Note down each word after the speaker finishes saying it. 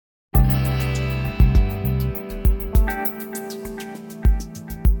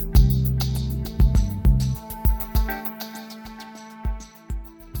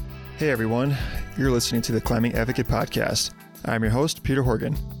Hey everyone, you're listening to the Climbing Advocate Podcast. I'm your host, Peter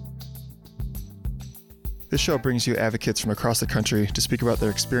Horgan. This show brings you advocates from across the country to speak about their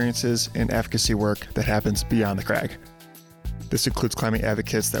experiences and advocacy work that happens beyond the crag. This includes climbing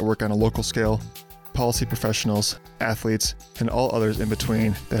advocates that work on a local scale, policy professionals, athletes, and all others in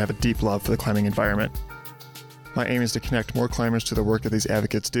between that have a deep love for the climbing environment. My aim is to connect more climbers to the work that these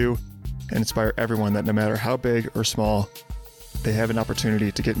advocates do and inspire everyone that no matter how big or small, they have an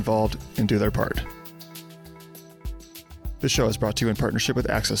opportunity to get involved and do their part. This show is brought to you in partnership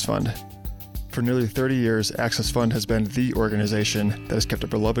with Access Fund. For nearly 30 years, Access Fund has been the organization that has kept our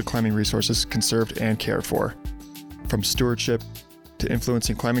beloved climbing resources conserved and cared for. From stewardship to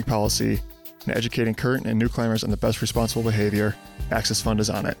influencing climbing policy and educating current and new climbers on the best responsible behavior, Access Fund is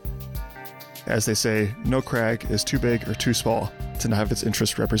on it. As they say, no crag is too big or too small to not have its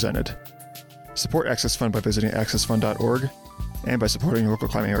interests represented. Support Access Fund by visiting accessfund.org and by supporting your local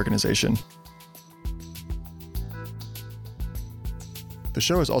climbing organization. The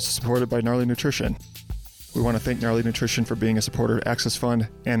show is also supported by Gnarly Nutrition. We want to thank Gnarly Nutrition for being a supporter of Access Fund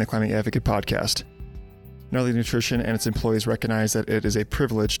and the Climbing Advocate Podcast. Gnarly Nutrition and its employees recognize that it is a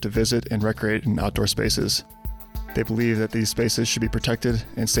privilege to visit and recreate in outdoor spaces. They believe that these spaces should be protected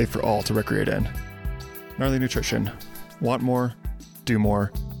and safe for all to recreate in. Gnarly Nutrition. Want more, do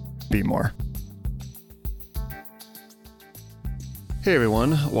more, be more. Hey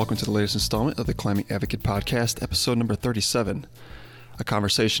everyone, welcome to the latest installment of the Climbing Advocate Podcast, episode number 37. A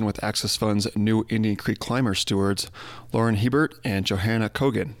conversation with Access Fund's new Indian Creek climber stewards, Lauren Hebert and Johanna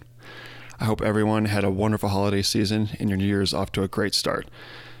Cogen. I hope everyone had a wonderful holiday season and your New Year's off to a great start.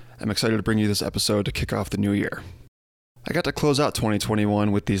 I'm excited to bring you this episode to kick off the new year. I got to close out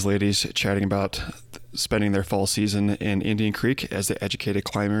 2021 with these ladies chatting about spending their fall season in Indian Creek as they educated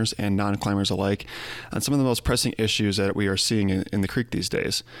climbers and non-climbers alike on some of the most pressing issues that we are seeing in the creek these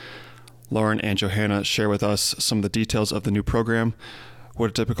days. Lauren and Johanna share with us some of the details of the new program, what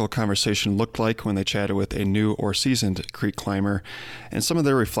a typical conversation looked like when they chatted with a new or seasoned creek climber, and some of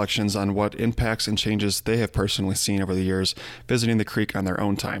their reflections on what impacts and changes they have personally seen over the years visiting the creek on their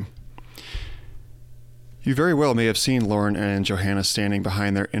own time. You very well may have seen Lauren and Johanna standing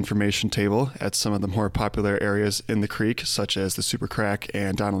behind their information table at some of the more popular areas in the creek, such as the Super Crack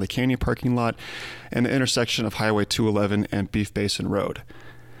and Donnelly Canyon parking lot, and the intersection of Highway 211 and Beef Basin Road.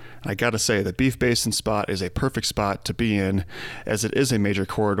 I gotta say, the Beef Basin spot is a perfect spot to be in, as it is a major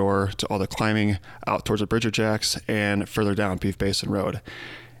corridor to all the climbing out towards the Bridger Jacks and further down Beef Basin Road.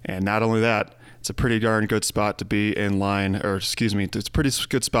 And not only that, it's a pretty darn good spot to be in line, it's a pretty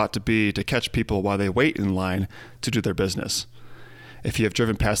good spot to be to catch people while they wait in line to do their business. If you have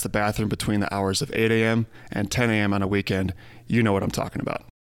driven past the bathroom between the hours of 8 a.m. and 10 a.m. on a weekend, you know what I'm talking about.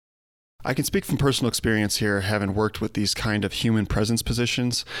 I can speak from personal experience here, having worked with these kind of human presence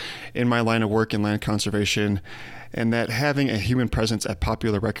positions in my line of work in land conservation, and that having a human presence at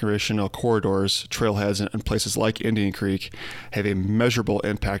popular recreational corridors, trailheads, and places like Indian Creek have a measurable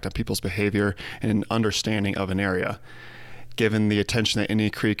impact on people's behavior and understanding of an area. Given the attention that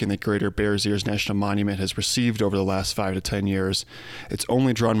Indian Creek and the Greater Bears Ears National Monument has received over the last 5 to 10 years, it's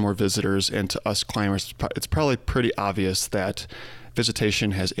only drawn more visitors, and to us climbers, it's probably pretty obvious that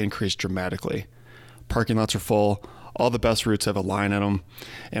visitation has increased dramatically. Parking lots are full, all the best routes have a line in them,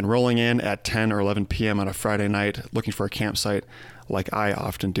 and rolling in at 10 or 11 p.m. on a Friday night looking for a campsite, like I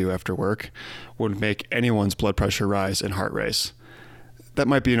often do after work, would make anyone's blood pressure rise and heart race. That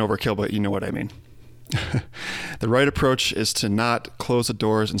might be an overkill, but you know what I mean. The right approach is to not close the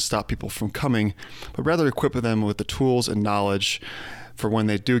doors and stop people from coming, but rather equip them with the tools and knowledge for when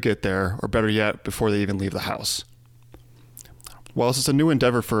they do get there, or better yet, before they even leave the house. While this is a new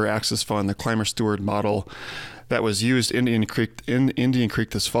endeavor for Access Fund, the Climber Steward model that was used in Indian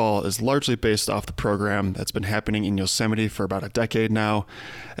Creek this fall is largely based off the program that's been happening in Yosemite for about a decade now,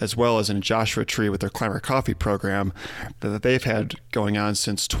 as well as in Joshua Tree with their Climber Coffee program that they've had going on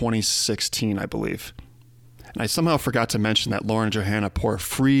since 2016, I believe. And I somehow forgot to mention that Lauren and Johanna pour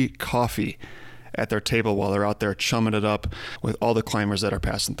free coffee at their table while they're out there chumming it up with all the climbers that are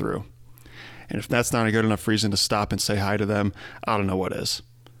passing through. And if that's not a good enough reason to stop and say hi to them, I don't know what is.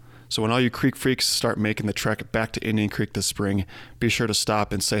 So when all you creek freaks start making the trek back to Indian Creek this spring, be sure to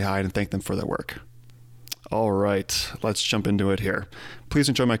stop and say hi and thank them for their work. All right, let's jump into it here. Please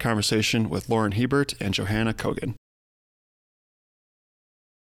enjoy my conversation with Lauren Hebert and Johanna Cogen.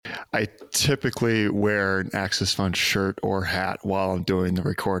 I typically wear an Access Fund shirt or hat while I'm doing the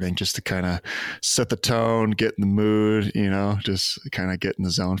recording, just to kind of set the tone, get in the mood, just kind of get in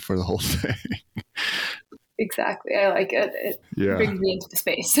the zone for the whole thing. Exactly. I like it. It brings me into the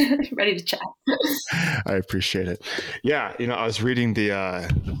space, ready to chat. I appreciate it. Yeah. I was reading the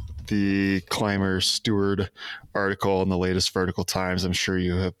the Climber Steward article in the latest Vertical Times. I'm sure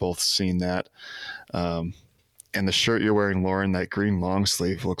you have both seen that. And the shirt you're wearing, Lauren, that green long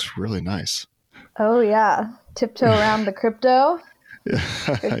sleeve, looks really nice. Oh, yeah. Tiptoe around the crypto.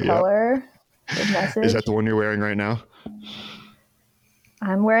 Good color. Good message. Is that the one you're wearing right now?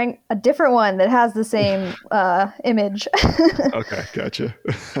 I'm wearing a different one that has the same image. Okay, gotcha.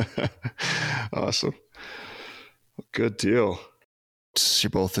 Awesome. Good deal. You're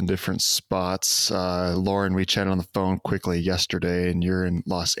both in different spots. Lauren, we chatted on the phone quickly yesterday, and you're in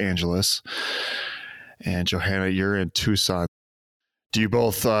Los Angeles. And Johanna, you're in Tucson. Do you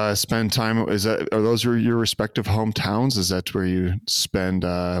both spend time? Are those your respective hometowns? Is that where you spend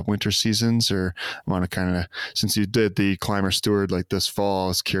winter seasons, or want to kind of, since you did the Climber Steward like this fall, I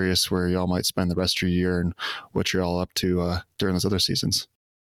was curious where y'all might spend the rest of your year and what you're all up to during those other seasons.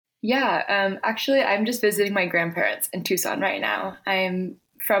 Yeah, actually, I'm just visiting my grandparents in Tucson right now. I'm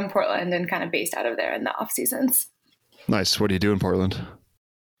from Portland and kind of based out of there in the off seasons. Nice. What do you do in Portland?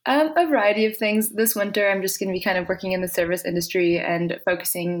 A variety of things. This winter, I'm just going to be kind of working in the service industry and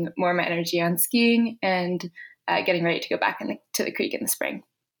focusing more of my energy on skiing and getting ready to go back to the creek in the spring.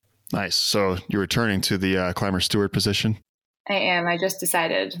 Nice. So you're returning to the Climber Steward position? I am. I just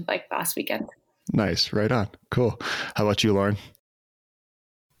decided last weekend. Nice. Right on. Cool. How about you, Lauren?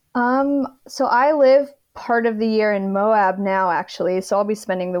 So I live part of the year in Moab now, actually. So I'll be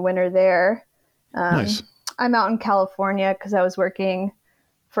spending the winter there. Nice. I'm out in California because I was working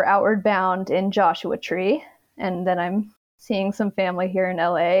for Outward Bound in Joshua Tree, and then I'm seeing some family here in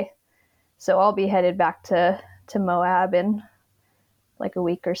LA. So I'll be headed back to Moab in like a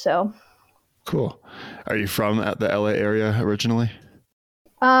week or so. Cool. Are you from the LA area originally?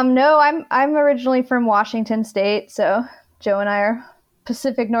 No, I'm originally from Washington State, so Joe and I are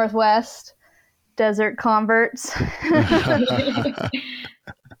Pacific Northwest desert converts.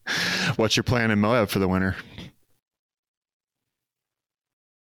 What's your plan in Moab for the winter?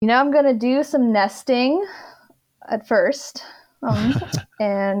 I'm going to do some nesting at first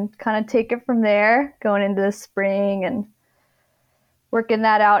and kind of take it from there, going into the spring and working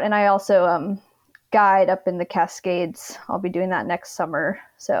that out. And I also guide up in the Cascades. I'll be doing that next summer.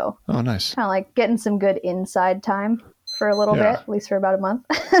 So nice. Kind of like getting some good inside time for a little bit, at least for about a month.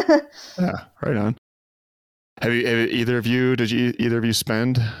 Yeah, right on. Did either of you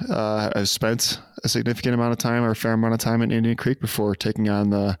spent a significant amount of time or a fair amount of time in Indian Creek before taking on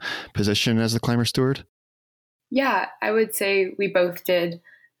the position as the Climber Steward? Yeah, I would say we both did.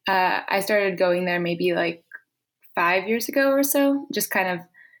 I started going there maybe 5 years ago or so, just kind of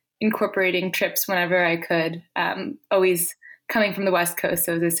incorporating trips whenever I could. Always coming from the West Coast,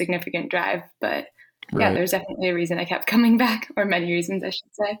 so it was a significant drive. But yeah, there's definitely a reason I kept coming back, or many reasons, I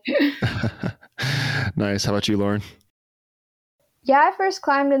should say. Nice. How about you, Lauren? Yeah, I first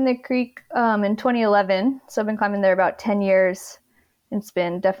climbed in the creek in 2011. So I've been climbing there about 10 years. It's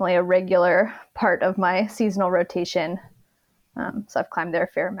been definitely a regular part of my seasonal rotation. So I've climbed there a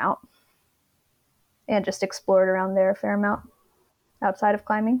fair amount and just explored around there a fair amount outside of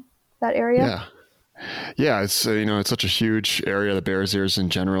climbing that area. Yeah. It's, it's such a huge area, the Bears Ears in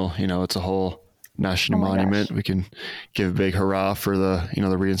general. It's a whole national monument. Gosh. We can give a big hurrah for the,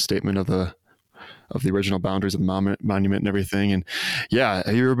 the reinstatement of the original boundaries of the monument and everything. And yeah,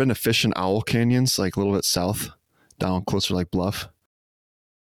 have you ever been to Fish and Owl Canyons, a little bit south, down closer to Bluff?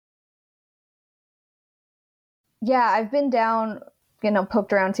 Yeah, I've been down,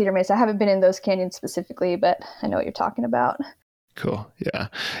 poked around Cedar Mesa. I haven't been in those canyons specifically, but I know what you're talking about. Cool.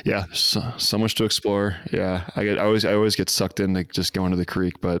 Yeah. So much to explore. Yeah. I always get sucked into just going to the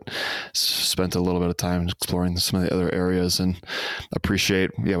creek, but spent a little bit of time exploring some of the other areas and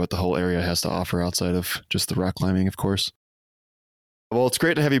appreciate, what the whole area has to offer outside of just the rock climbing, of course. Well, it's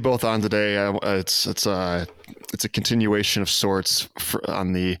great to have you both on today. It's a continuation of sorts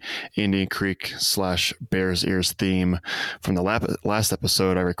on the Indian Creek / Bears Ears theme from the last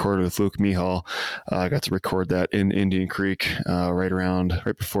episode I recorded with Luke Mihal. I got to record that in Indian Creek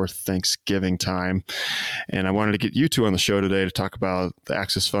right before Thanksgiving time. And I wanted to get you two on the show today to talk about the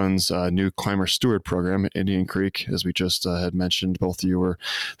Access Fund's new Climber Steward program at Indian Creek. As we just had mentioned, both of you were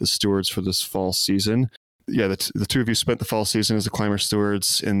the stewards for this fall season. Yeah, the two of you spent the fall season as the Climber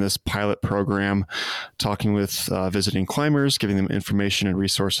Stewards in this pilot program, talking with visiting climbers, giving them information and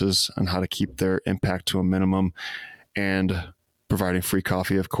resources on how to keep their impact to a minimum, and providing free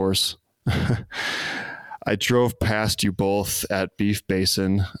coffee, of course. I drove past you both at Beef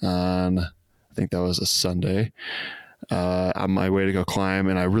Basin on, I think that was a Sunday. on my way to go climb,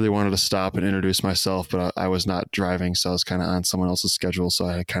 and I really wanted to stop and introduce myself, but I was not driving, so I was kind of on someone else's schedule, so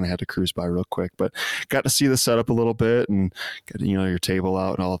I kind of had to cruise by real quick. But got to see the setup a little bit, and get, your table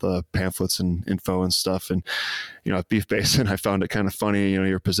out and all the pamphlets and info and stuff. And at Beef Basin, I found it kind of funny.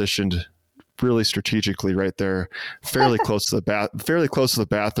 You're positioned really strategically right there, fairly close to the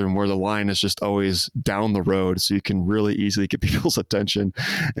bathroom, where the line is just always down the road, so you can really easily get people's attention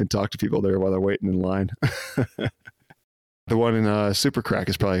and talk to people there while they're waiting in line. The one in Super Crack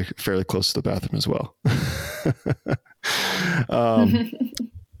is probably fairly close to the bathroom as well.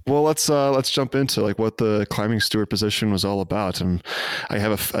 Well, let's jump into like what the climbing steward position was all about. And I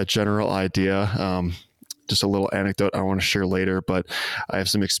have a general idea. Just a little anecdote I want to share later, but I have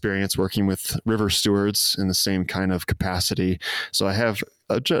some experience working with river stewards in the same kind of capacity. So I have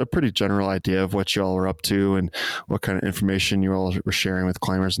a pretty general idea of what you all are up to and what kind of information you all were sharing with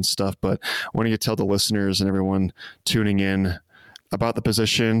climbers and stuff. But why don't you tell the listeners and everyone tuning in about the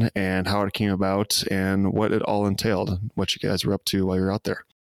position and how it came about and what it all entailed, what you guys were up to while you were out there?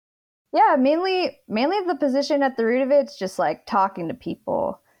 Yeah, mainly the position at the root of it's just like talking to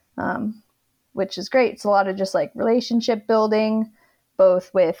people. Which is great. It's a lot of just like relationship building,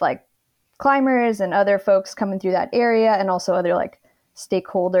 both with like climbers and other folks coming through that area, and also other like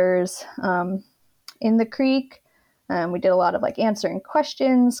stakeholders in the creek. We did a lot of like answering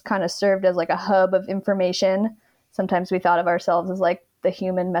questions, kind of served as like a hub of information. Sometimes we thought of ourselves as like the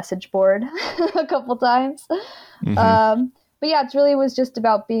human message board a couple times. Mm-hmm. But yeah, it really was just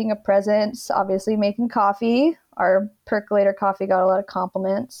about being a presence, obviously making coffee. Our percolator coffee got a lot of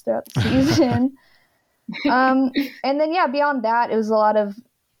compliments throughout the season. And then, yeah, beyond that, it was a lot of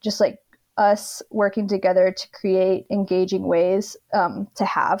just like us working together to create engaging ways to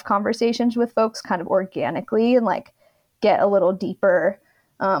have conversations with folks kind of organically and like get a little deeper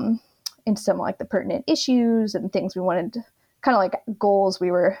into some like the pertinent issues and things we wanted to, kind of like goals we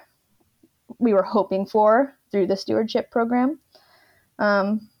were hoping for through the stewardship program.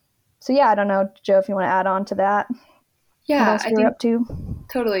 So yeah, I don't know, Joe, if you want to add on to that. Yeah, what else you're up to?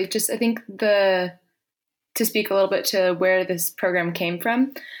 Totally. Just I think to speak a little bit to where this program came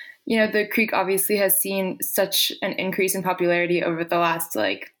from, the Creek obviously has seen such an increase in popularity over the last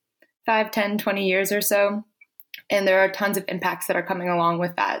like 5, 10, 20 years or so. And there are tons of impacts that are coming along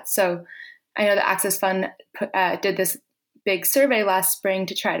with that. So I know the Access Fund did this big survey last spring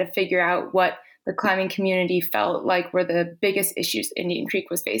to try to figure out what the climbing community felt like were the biggest issues Indian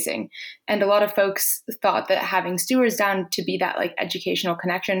Creek was facing. And a lot of folks thought that having stewards down to be that like educational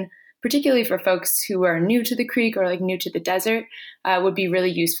connection, particularly for folks who are new to the creek or like new to the desert, would be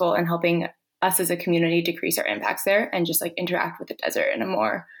really useful in helping us as a community decrease our impacts there and just like interact with the desert in a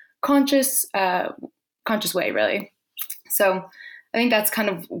more conscious way, really. So I think that's kind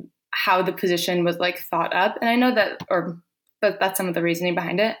of how the position was like thought up. And I know but that's some of the reasoning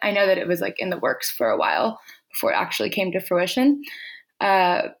behind it. I know that it was like in the works for a while before it actually came to fruition.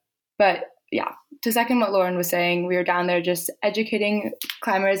 But yeah, to second what Lauren was saying, we were down there just educating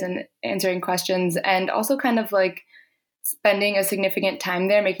climbers and answering questions, and also kind of like spending a significant time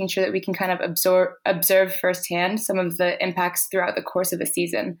there, making sure that we can kind of observe firsthand some of the impacts throughout the course of a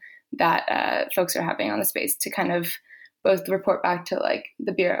season that folks are having on the space, to kind of both report back to like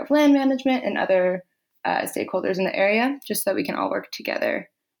the Bureau of Land Management and other stakeholders in the area, just so that we can all work together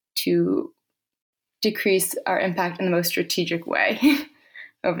to decrease our impact in the most strategic way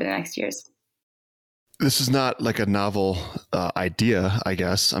over the next years. This is not like a novel idea, I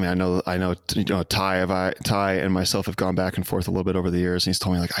guess. I mean, I know. Ty and myself have gone back and forth a little bit over the years, and he's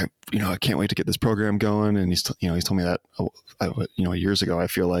told me like, I can't wait to get this program going. And he's told me that, years ago, I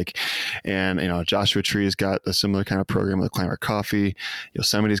feel like. And, Joshua Tree's got a similar kind of program with Climber Coffee.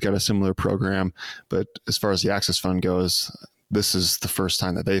 Yosemite's got a similar program. But as far as the Access Fund goes, this is the first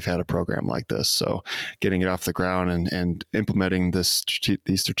time that they've had a program like this. So getting it off the ground and implementing these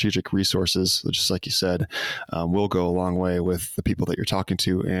strategic resources, just like you said, will go a long way with the people that you're talking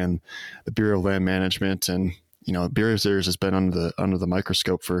to and the Bureau of Land Management. And, Bureau of Lands has been under the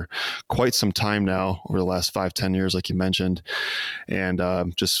microscope for quite some time now, over the last 5-10 years, like you mentioned. And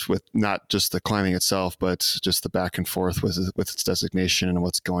just with not just the climbing itself, but just the back and forth with its designation and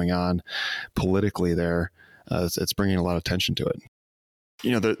what's going on politically there. It's bringing a lot of attention to it.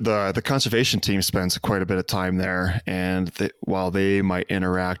 The conservation team spends quite a bit of time there, and while they might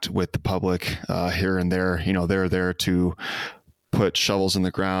interact with the public here and there, they're there to put shovels in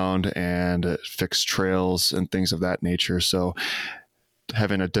the ground and fix trails and things of that nature. So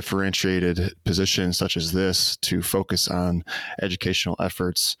having a differentiated position such as this to focus on educational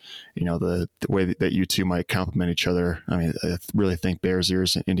efforts, the way that you two might complement each other. I mean, I really think Bears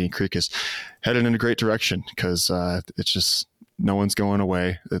Ears and Indian Creek is headed in a great direction because it's just no one's going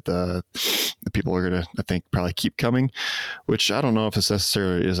away. That the people are going to, I think, probably keep coming, which I don't know if this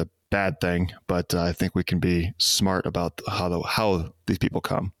necessarily is a bad thing, but I think we can be smart about how these people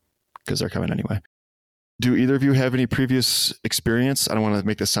come because they're coming anyway. Do either of you have any previous experience? I don't want to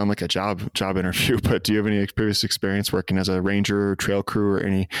make this sound like a job interview, but do you have any previous experience working as a ranger, trail crew, or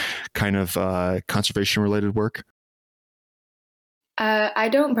any kind of conservation related work? I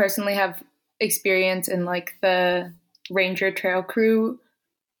don't personally have experience in like the ranger trail crew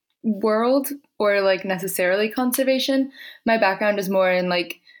world or like necessarily conservation. My background is more in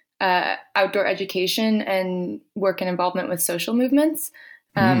like outdoor education and work and involvement with social movements.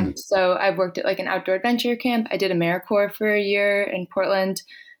 So I've worked at like an outdoor adventure camp. I did AmeriCorps for a year in Portland.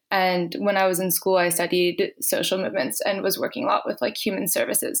 And when I was in school, I studied social movements and was working a lot with like human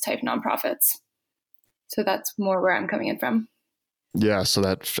services type nonprofits. So that's more where I'm coming in from. Yeah. So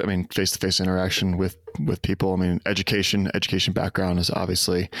that, I mean, face-to-face interaction with people, I mean, education background is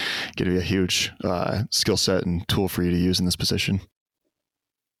obviously going to be a huge skill set and tool for you to use in this position.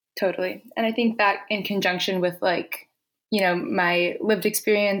 Totally. And I think that in conjunction with like, my lived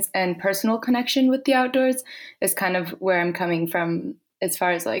experience and personal connection with the outdoors is kind of where I'm coming from as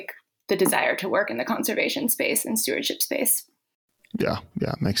far as like the desire to work in the conservation space and stewardship space. Yeah.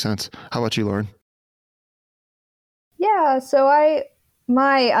 Makes sense. How about you, Lauren? Yeah, so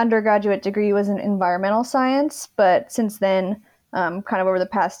my undergraduate degree was in environmental science, but since then, kind of over the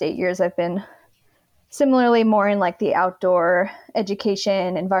past 8 years, I've been similarly more in like the outdoor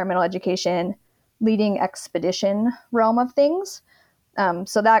education, environmental education, leading expedition realm of things.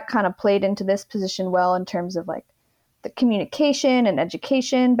 So that kind of played into this position well in terms of like the communication and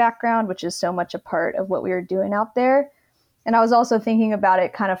education background, which is so much a part of what we were doing out there. And I was also thinking about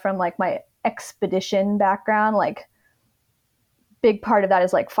it kind of from like my expedition background, like big part of that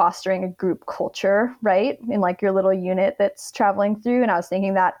is like fostering a group culture, right? In like your little unit that's traveling through. And I was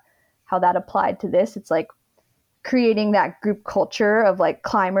thinking that how that applied to this, it's like creating that group culture of like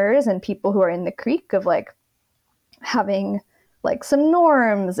climbers and people who are in the creek, of like having like some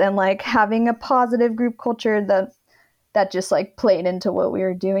norms and like having a positive group culture that just like played into what we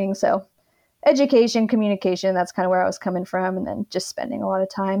were doing. So education, communication, that's kind of where I was coming from. And then just spending a lot of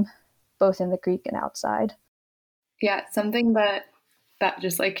time both in the creek and outside. Yeah, something that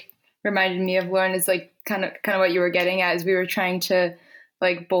just like reminded me of Lauren is like kind of what you were getting at is we were trying to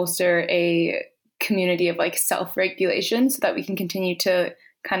like bolster a community of like self-regulation so that we can continue to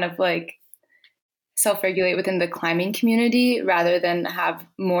kind of like self-regulate within the climbing community rather than have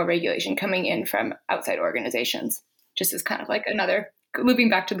more regulation coming in from outside organizations. Just as kind of like another looping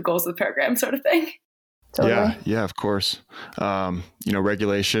back to the goals of the program sort of thing. Totally. Yeah, of course.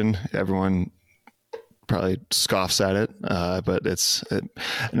 Regulation, everyone probably scoffs at it, but it's a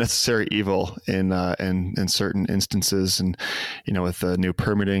necessary evil in certain instances. And, with the new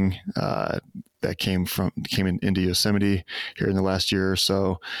permitting that came into Yosemite here in the last year or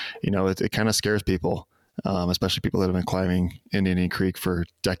so, it kind of scares people, especially people that have been climbing Indian Creek for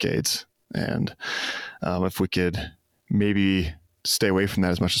decades. And if we could maybe stay away from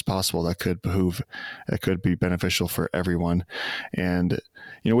that as much as possible, that could be beneficial for everyone. And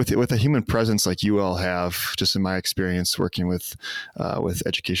with a human presence like you all have, just in my experience working with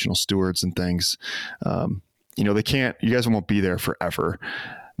educational stewards and things, you guys won't be there forever,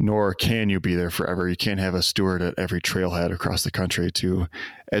 nor can you be there forever. You can't have a steward at every trailhead across the country to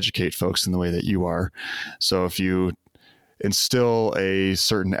educate folks in the way that you are. So if you instill a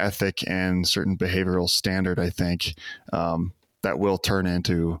certain ethic and certain behavioral standard, I think that will turn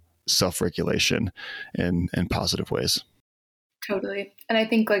into self-regulation in positive ways. Totally. And I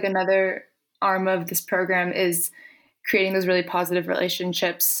think like another arm of this program is creating those really positive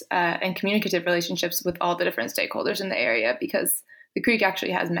relationships and communicative relationships with all the different stakeholders in the area, because the creek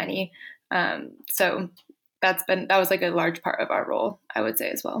actually has many. So that was like a large part of our role, I would say,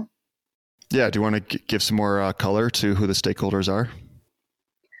 as well. Yeah. Do you want to give some more color to who the stakeholders are?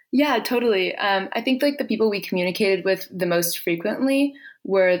 Yeah, totally. I think like the people we communicated with the most frequently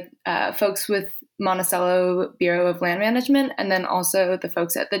were folks with Monticello Bureau of Land Management, and then also the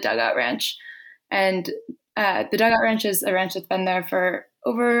folks at the Dugout Ranch. And the Dugout Ranch is a ranch that's been there for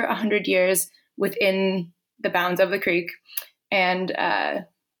over 100 years within the bounds of the creek. And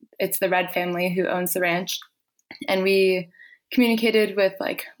it's the Red family who owns the ranch. And we communicated with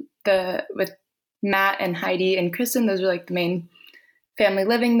with Matt and Heidi and Kristen. Those are like the main family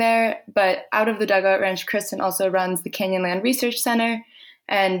living there. But out of the Dugout Ranch, Kristen also runs the Canyonland Research Center,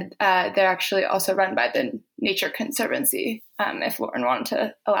 And they're actually also run by the Nature Conservancy. If Lauren wanted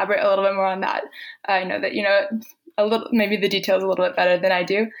to elaborate a little bit more on that, I know that you know a little, maybe the details a little bit better than I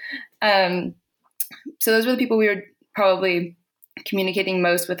do. So those were the people we were probably communicating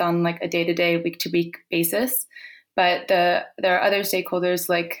most with on like a day-to-day, week-to-week basis. But there are other stakeholders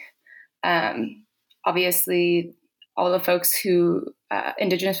like obviously all the folks who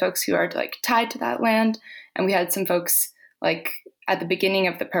Indigenous folks who are like tied to that land, and we had some folks like at the beginning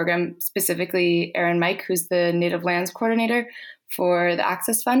of the program, specifically Aaron Mike, who's the Native Lands Coordinator for the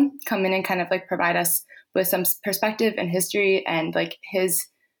Access Fund, come in and kind of like provide us with some perspective and history and like his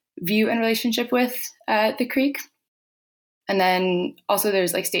view and relationship with the creek. And then also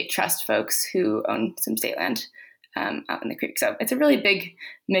there's like state trust folks who own some state land out in the creek. So it's a really big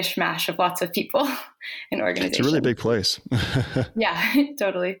mishmash of lots of people and organizations. It's a really big place. Yeah,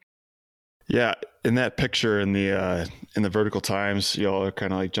 totally. Yeah, in that picture in the Vertical Times, y'all are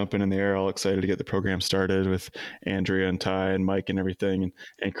kind of like jumping in the air, all excited to get the program started with Andrea and Ty and Mike and everything,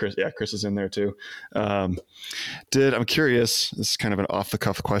 and Chris. Yeah, Chris is in there too. I'm curious. This is kind of an off the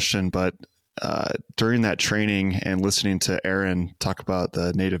cuff question, but during that training and listening to Aaron talk about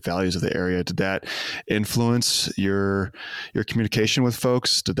the native values of the area, did that influence your communication with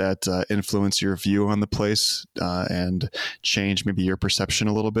folks? Did that influence your view on the place and change maybe your perception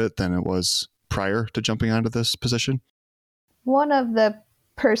a little bit than it was prior to jumping onto this position? One of the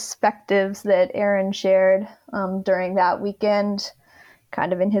perspectives that Aaron shared during that weekend,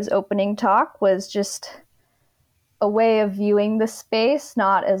 kind of in his opening talk, was just a way of viewing the space,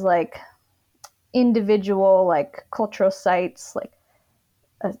 not as like individual like cultural sites, like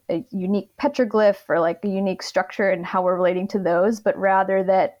a unique petroglyph or like a unique structure and how we're relating to those, but rather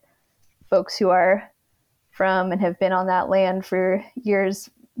that folks who are from and have been on that land for years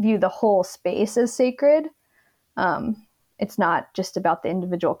view the whole space as sacred. It's not just about the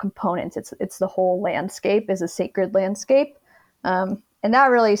individual components. It's the whole landscape is a sacred landscape. And that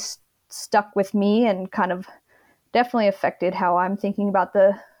really stuck with me and kind of definitely affected how I'm thinking about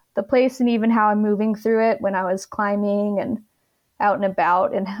the place and even how I'm moving through it when I was climbing and out and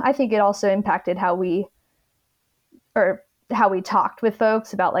about. And I think it also impacted how we talked with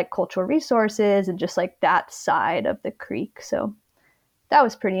folks about like cultural resources and just like that side of the creek. So that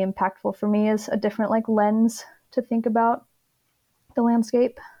was pretty impactful for me as a different like lens to think about the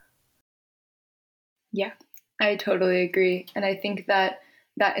landscape. Yeah, I totally agree. And I think that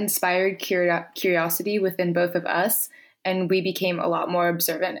inspired curiosity within both of us. And we became a lot more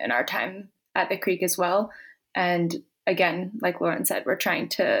observant in our time at the creek as well. And again, like Lauren said, we're trying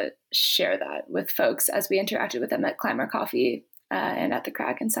to share that with folks as we interacted with them at Climber Coffee and at the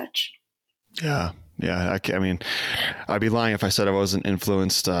Crag and such. Yeah. I mean, I'd be lying if I said I wasn't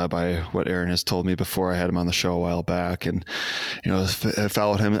influenced by what Aaron has told me before. I had him on the show a while back, and I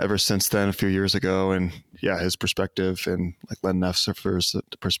followed him ever since then, a few years ago. And yeah, his perspective and like Len Neff's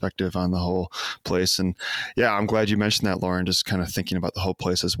perspective on the whole place. And yeah, I'm glad you mentioned that, Lauren. Just kind of thinking about the whole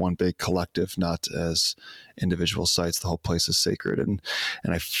place as one big collective, not as individual sites. The whole place is sacred, and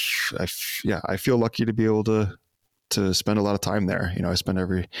I feel lucky to be able to spend a lot of time there. I spend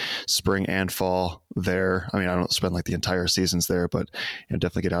every spring and fall there. I mean, I don't spend like the entire seasons there, but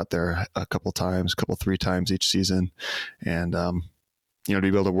definitely get out there a couple, 3 times each season. And, to be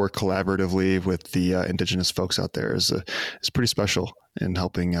able to work collaboratively with the Indigenous folks out there is pretty special in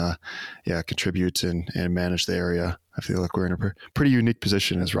helping, contribute and manage the area. I feel like we're in a pretty unique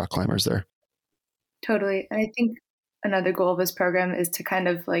position as rock climbers there. Totally. And I think another goal of this program is to kind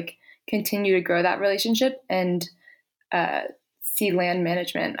of like continue to grow that relationship and see land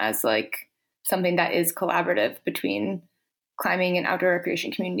management as like something that is collaborative between climbing and outdoor recreation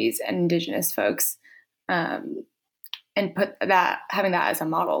communities and Indigenous folks, and having that as a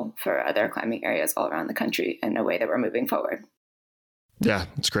model for other climbing areas all around the country in a way that we're moving forward. Yeah,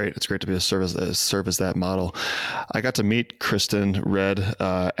 it's great. It's great to be serve as that model. I got to meet Kristen Red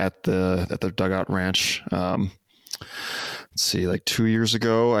at the Dugout Ranch. Let's see, like 2 years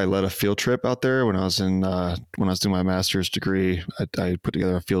ago, I led a field trip out there when I was doing my master's degree. I put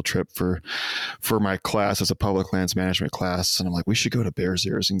together a field trip for my class as a public lands management class. And I'm like, we should go to Bears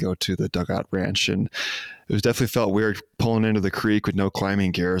Ears and go to the Dugout Ranch. And it was definitely felt weird pulling into the creek with no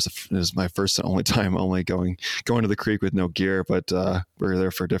climbing gear. It was my first and only time going to the creek with no gear, but we were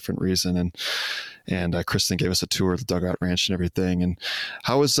there for a different reason. And Kristen gave us a tour of the Dugout Ranch and everything. And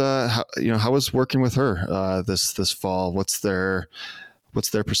how was working with her this fall? What's their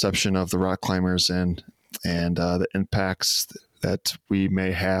perception of the rock climbers and the impacts that we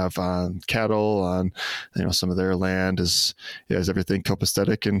may have on cattle, on some of their land? Is everything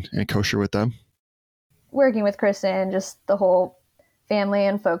copacetic and kosher with them? Working with Kristen, just the whole family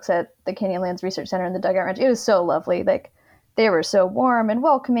and folks at the Canyonlands Research Center and the Dugout Ranch. It was so lovely. Like, they were so warm and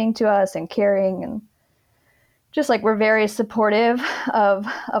welcoming to us and caring, and just like we're very supportive of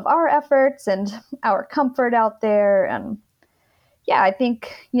our efforts and our comfort out there. And yeah, I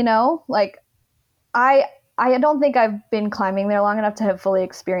think, like I don't think I've been climbing there long enough to have fully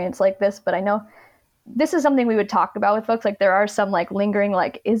experienced like this, but I know this is something we would talk about with folks. Like, there are some like lingering,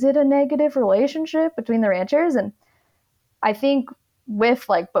 like, is it a negative relationship between the ranchers? And I think with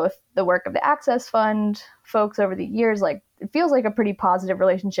like both the work of the Access Fund folks over the years, like, it feels like a pretty positive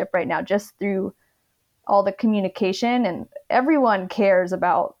relationship right now, just through all the communication, and everyone cares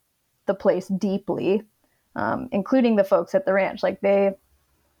about the place deeply, including the folks at the ranch. Like, they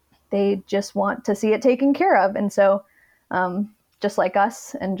just want to see it taken care of. And so, just like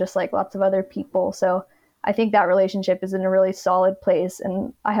us and just like lots of other people. So I think that relationship is in a really solid place,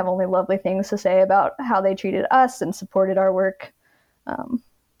 and I have only lovely things to say about how they treated us and supported our work.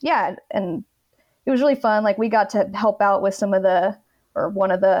 Yeah. And it was really fun. Like, we got to help out with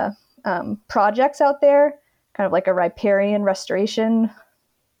one of the projects out there, kind of like a riparian restoration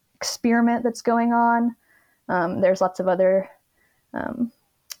experiment that's going on. There's lots of other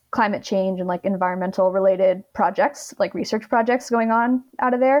climate change and like environmental related projects, like research projects going on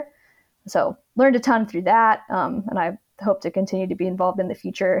out of there. So learned a ton through that. And I hope to continue to be involved in the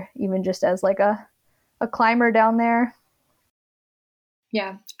future, even just as like a climber down there.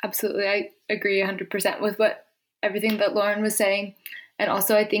 Yeah, absolutely. I agree 100% with everything that Lauren was saying. And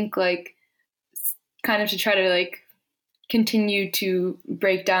also, I think like kind of to try to like continue to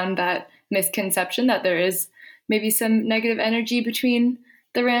break down that misconception that there is maybe some negative energy between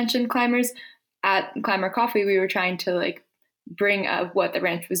the ranch and climbers. At Climber Coffee, we were trying to like bring up what the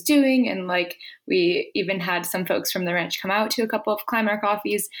ranch was doing, and like we even had some folks from the ranch come out to a couple of Climber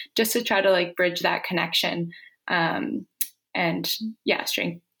Coffees just to try to like bridge that connection, and yeah,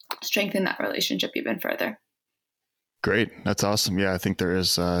 strengthen that relationship even further. Great. That's awesome. Yeah, I think there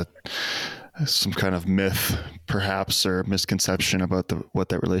is some kind of myth, perhaps, or misconception about what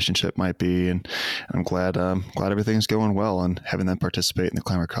that relationship might be, and I'm glad everything's going well, and having them participate in the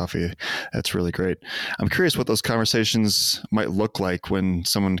Climber Coffee, that's really great. I'm curious what those conversations might look like when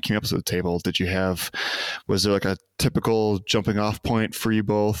someone came up to the table. Was there like a typical jumping off point for you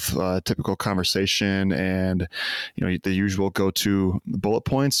both, typical conversation, and the usual go-to bullet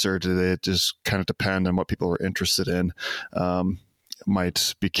points, or did it just kind of depend on what people were interested in?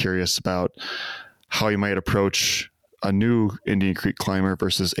 Might be curious about how you might approach a new Indian Creek climber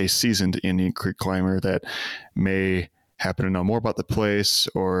versus a seasoned Indian Creek climber that may happen to know more about the place,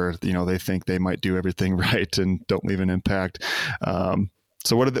 or they think they might do everything right and don't leave an impact.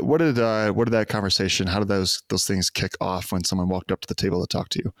 So what did that conversation? How did those things kick off when someone walked up to the table to talk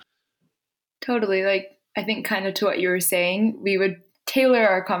to you? Totally. Like, I think kind of to what you were saying, we would tailor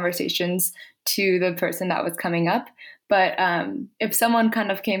our conversations to the person that was coming up. But if someone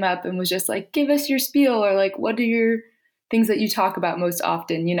kind of came up and was just like, give us your spiel, or like, what are your things that you talk about most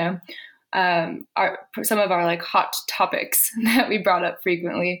often, some of our like hot topics that we brought up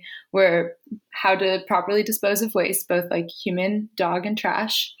frequently were how to properly dispose of waste, both like human, dog, and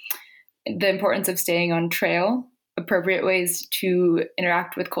trash, the importance of staying on trail, appropriate ways to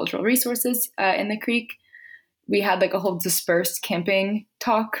interact with cultural resources in the creek. We had like a whole dispersed camping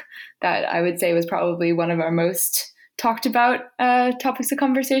talk that I would say was probably one of our most talked about topics of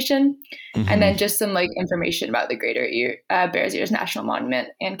conversation. Mm-hmm. And then just some like information about the Greater Bears Ears National Monument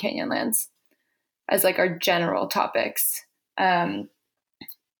and Canyonlands as like our general topics. That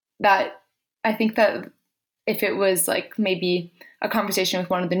I think that if it was like maybe a conversation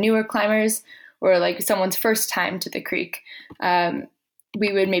with one of the newer climbers, or like someone's first time to the creek,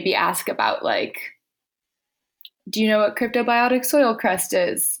 we would maybe ask about like, do you know what cryptobiotic soil crust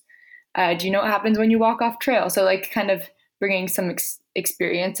is? Do you know what happens when you walk off trail? So like kind of bringing some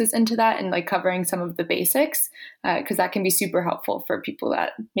experiences into that and like covering some of the basics, because that can be super helpful for people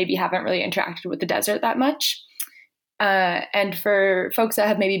that maybe haven't really interacted with the desert that much. And for folks that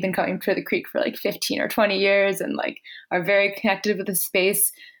have maybe been coming to the creek for like 15 or 20 years and like are very connected with the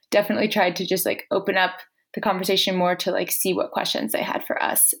space, definitely tried to just like open up the conversation more to like see what questions they had for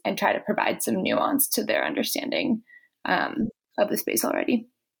us and try to provide some nuance to their understanding of the space already.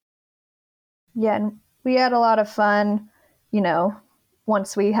 Yeah, and we had a lot of fun,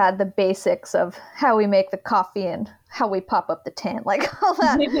 once we had the basics of how we make the coffee and how we pop up the tent, like all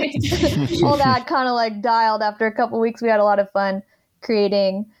that kind of like dialed. After a couple of weeks, we had a lot of fun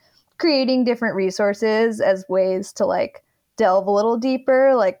creating different resources as ways to like delve a little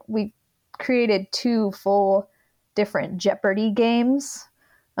deeper. Like, we created 2 full different Jeopardy games.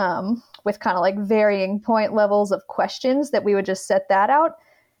 with kind of like varying point levels of questions that we would just set that out.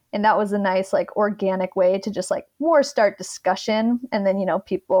 And that was a nice like organic way to just like more start discussion. And then,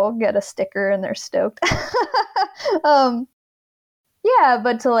 people get a sticker and they're stoked. Yeah,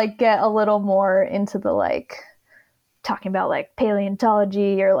 but to like get a little more into the like talking about like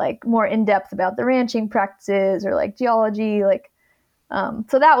paleontology or like more in depth about the ranching practices or like geology, like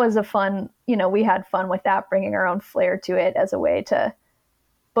so that was a fun, we had fun with that, bringing our own flair to it as a way to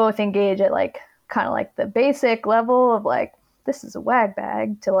both engage at like kind of like the basic level of like, this is a wag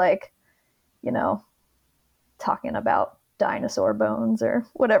bag, to like, talking about dinosaur bones or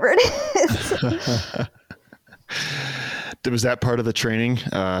whatever it is. Was that part of the training,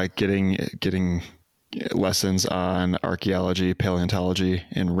 getting lessons on archaeology, paleontology,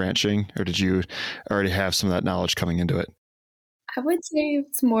 and ranching, or did you already have some of that knowledge coming into it? I would say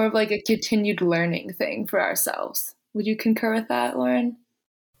it's more of like a continued learning thing for ourselves. Would you concur with that, Lauren?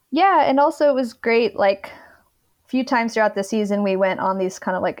 Yeah, and also it was great, like a few times throughout the season we went on these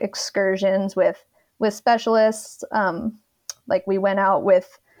kind of like excursions with specialists. Like we went out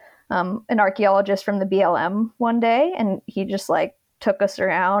with an archaeologist from the BLM one day, and he just like took us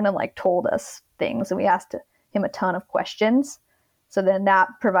around and like told us things, and we asked him a ton of questions. So then that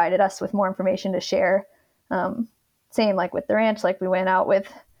provided us with more information to share. Same like with the ranch, like we went out with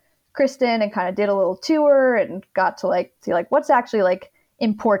Kristen and kind of did a little tour and got to like see like what's actually like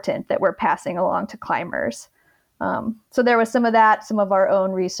important that we're passing along to climbers. So there was some of that, some of our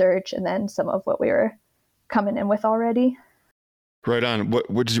own research, and then some of what we were coming in with already. Right on.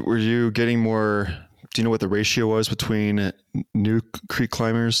 Were you getting more? Do you know what the ratio was between new creek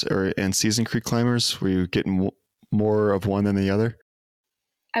climbers and seasoned creek climbers? Were you getting more of one than the other?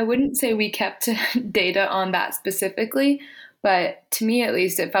 I wouldn't say we kept data on that specifically, but to me at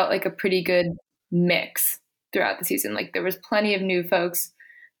least, it felt like a pretty good mix throughout the season. Like there was plenty of new folks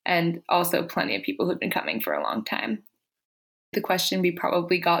and also plenty of people who'd been coming for a long time. The question we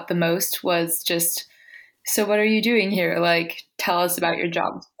probably got the most was just, so what are you doing here? Like, tell us about your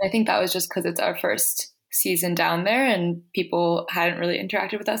job. I think that was just because it's our first season down there and people hadn't really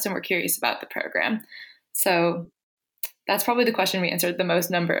interacted with us and were curious about the program. So that's probably the question we answered the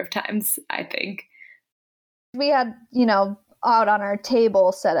most number of times, I think. We had, out on our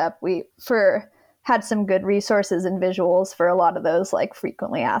table set up, we had some good resources and visuals for a lot of those like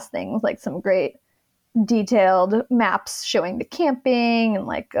frequently asked things, like some great detailed maps showing the camping and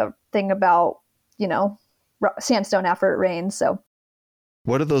like a thing about, sandstone after it rains. So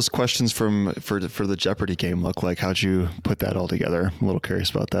what do those questions for the Jeopardy game look like? How'd you put that all together? I'm a little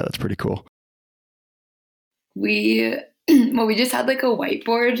curious about that. That's pretty cool. We just had like a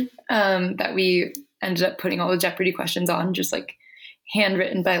whiteboard that we ended up putting all the Jeopardy questions on, just like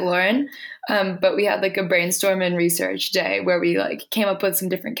handwritten by Lauren. But we had like a brainstorm and research day where we like came up with some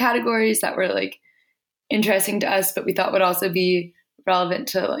different categories that were like interesting to us, but we thought would also be relevant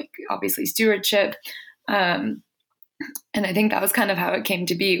to like obviously stewardship. And I think that was kind of how it came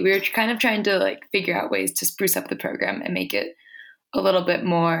to be. We were kind of trying to like figure out ways to spruce up the program and make it a little bit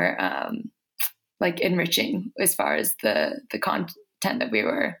more like enriching as far as the content that we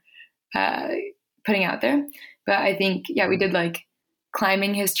were putting out there. But I think, yeah, we did like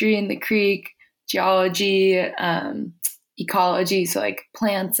climbing history in the creek, geology, ecology, so like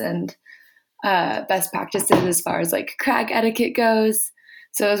plants and best practices as far as like crag etiquette goes.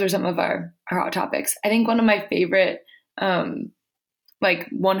 So those were some of our hot topics. I think one of my favorite like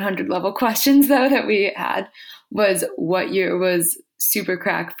 100 level questions though that we had was what year was Super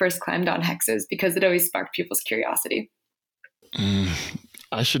Crack first climbed on hexes, because it always sparked people's curiosity.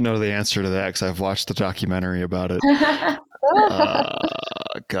 I should know the answer to that because I've watched the documentary about it.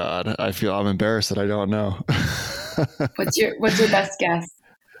 God, I'm embarrassed that I don't know. What's your best guess?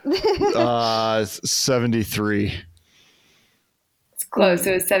 73. It's close.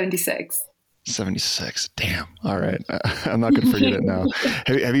 It was 76. 76. Damn. All right. I'm not going to forget it now.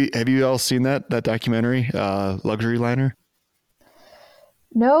 Have you all seen that documentary, Luxury Liner?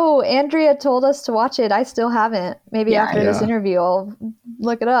 No, Andrea told us to watch it. I still haven't. Maybe after this interview, I'll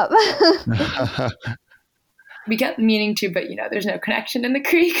look it up. We kept meaning to, but there's no connection in the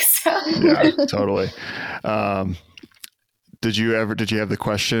creek. So. Yeah, totally. Did you have the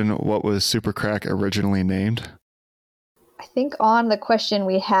question, what was Super Crack originally named? I think on the question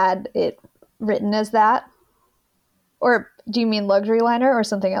we had it written as that. Or do you mean Luxury Liner or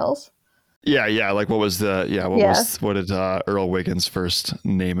something else? Yeah. Like what was Yes. what did Earl Wiggins first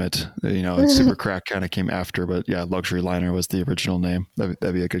name it? Super Crack kind of came after, but yeah, Luxury Liner was the original name. That'd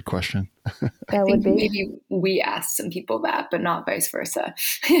be a good question. I That would think be. maybe we asked some people that, but not vice versa.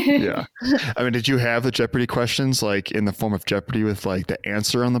 Yeah. I mean, did you have the Jeopardy questions like in the form of Jeopardy with like the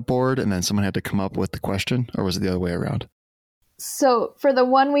answer on the board and then someone had to come up with the question, or was it the other way around? So for the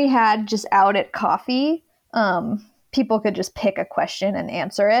one we had just out at coffee, people could just pick a question and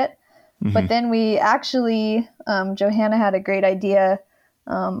answer it. But then we actually, Johanna had a great idea.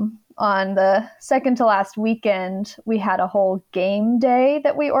 On the second to last weekend, we had a whole game day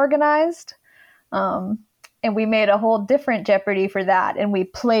that we organized. And we made a whole different Jeopardy for that. And we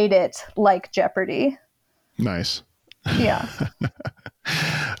played it like Jeopardy. Nice. Yeah.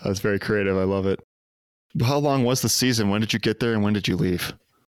 That's very creative. I love it. How long was the season? When did you get there and when did you leave?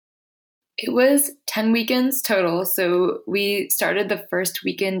 It was 10 weekends total. So we started the first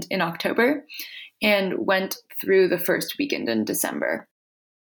weekend in October and went through the first weekend in December.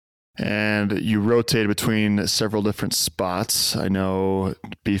 And you rotated between several different spots. I know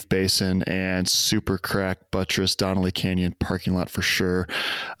Beef Basin and Super Crack Buttress, Donnelly Canyon parking lot for sure.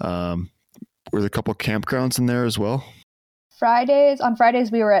 Were there a couple campgrounds in there as well? On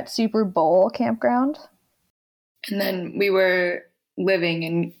Fridays, we were at Super Bowl campground. And then we were living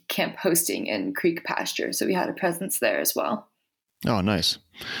and camp hosting in Creek Pasture. So we had a presence there as well. Oh, nice.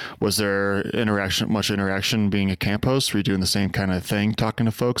 Was there much interaction being a camp host? Were you doing the same kind of thing, talking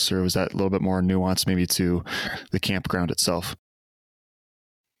to folks, or was that a little bit more nuanced maybe to the campground itself?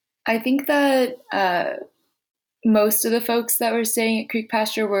 I think that most of the folks that were staying at Creek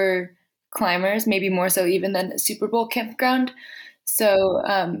Pasture were climbers, maybe more so even than Super Bowl campground. So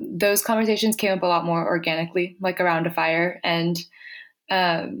those conversations came up a lot more organically, like around a fire, and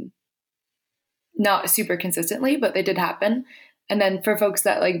not super consistently, but they did happen. And then for folks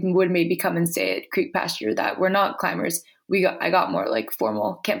that like would maybe come and stay at Creek Pasture that were not climbers, I got more like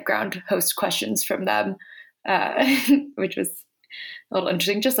formal campground host questions from them, which was a little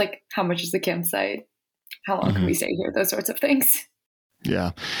interesting. Just like, how much is the campsite? How long can we stay here? Those sorts of things.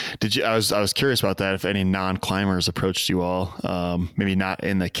 Yeah. I was curious about that. If any non-climbers approached you all, maybe not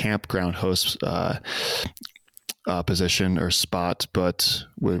in the campground host position or spot, but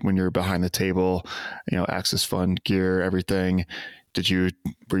when you're behind the table, access fund gear, everything.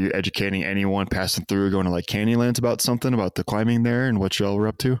 Were you educating anyone passing through, going to like Canyonlands about something about the climbing there and what y'all were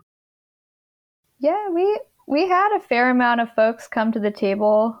up to? Yeah, we had a fair amount of folks come to the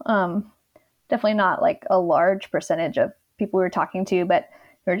table. Definitely not like a large percentage of people we were talking to, but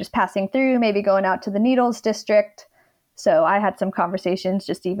we were just passing through, maybe going out to the Needles district. So I had some conversations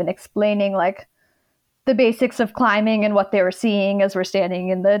just even explaining like the basics of climbing and what they were seeing as we're standing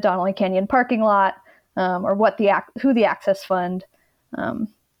in the Donnelly Canyon parking lot, or who the access fund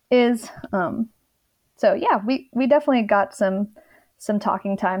is. So yeah, we definitely got some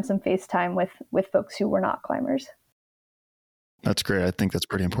talking time, some FaceTime with folks who were not climbers. That's great. I think that's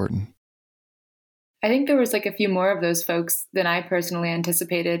pretty important. I think there was like a few more of those folks than I personally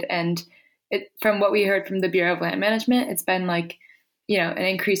anticipated. And from what we heard from the Bureau of Land Management, it's been like, an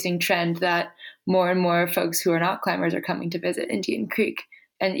increasing trend that more and more folks who are not climbers are coming to visit Indian Creek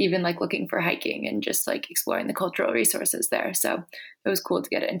and even like looking for hiking and just like exploring the cultural resources there. So it was cool to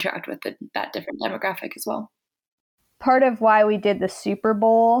get to interact with that different demographic as well. Part of why we did the Super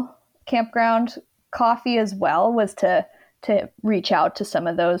Bowl campground coffee as well was to reach out to some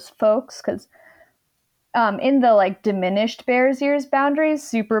of those folks, because in the like diminished Bears Ears boundaries,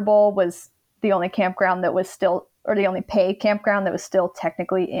 Super Bowl was the only campground that was still, or the only pay campground that was still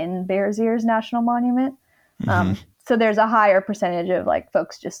technically in Bears Ears National Monument. So there's a higher percentage of like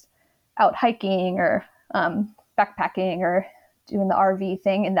folks just out hiking or backpacking or doing the RV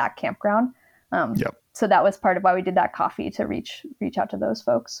thing in that campground. Yep. So that was part of why we did that coffee, to reach out to those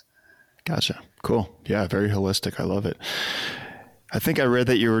folks. Gotcha. Cool. Yeah, very holistic. I love it. I think I read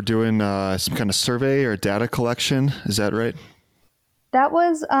that you were doing some kind of survey or data collection. Is that right? That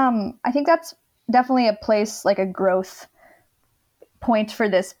was, I think that's definitely a place, like a growth point for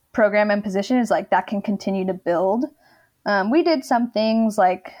this program and position, is like that can continue to build. We did some things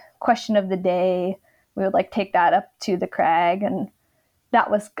like question of the day. We would like take that up to the crag, and that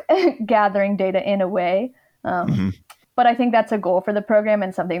was gathering data in a way. But I think that's a goal for the program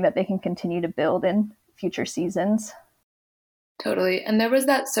and something that they can continue to build in future seasons. Totally. And there was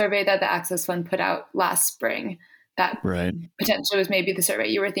that survey that the Access Fund put out last spring that potentially was maybe the survey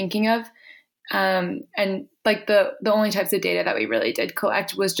you were thinking of. And like the only types of data that we really did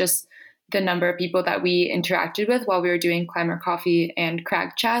collect was just the number of people that we interacted with while we were doing Climber Coffee and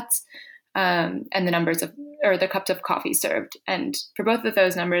Crag chats. and the numbers of, or the cups of coffee served. And for both of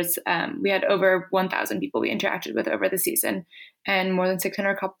those numbers, we had over 1,000 people we interacted with over the season, and more than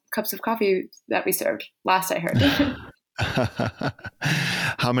 600 cups of coffee that we served, last I heard.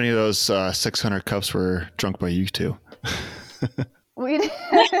 How many of those 600 cups were drunk by you two? We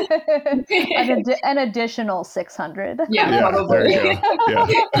an additional 600. Yeah, probably. There you go. Yeah.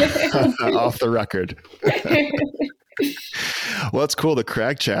 Off the record. Well, it's cool. The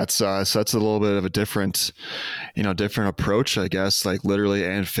crag chats. So that's a little bit of a different approach, I guess. Like literally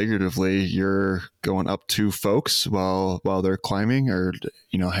and figuratively, you're going up to folks while they're climbing, or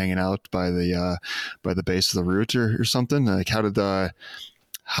hanging out by the base of the route or something. Like how did that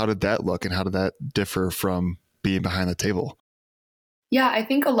look, and how did that differ from being behind the table? Yeah, I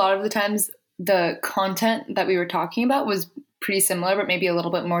think a lot of the times the content that we were talking about was pretty similar, but maybe a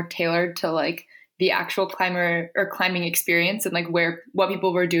little bit more tailored to like the actual climber or climbing experience and like what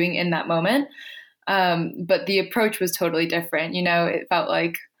people were doing in that moment. But the approach was totally different. It felt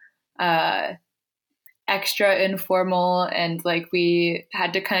like extra informal, and like we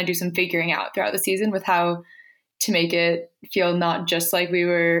had to kind of do some figuring out throughout the season with how to make it feel not just like we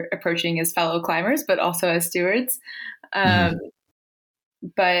were approaching as fellow climbers, but also as stewards.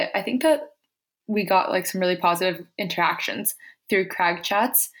 But I think that we got like some really positive interactions through crag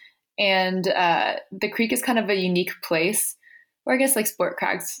chats. And the creek is kind of a unique place, or I guess like sport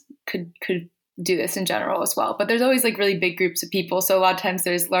crags could do this in general as well. But there's always like really big groups of people. So a lot of times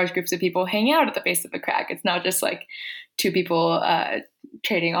there's large groups of people hanging out at the base of the crag. It's not just like two people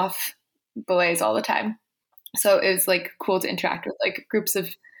trading off belays all the time. So it was like cool to interact with like groups of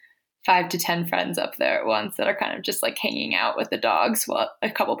 5 to 10 friends up there at once that are kind of just like hanging out with the dogs while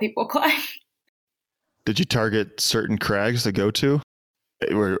a couple people climb. Did you target certain crags to go to?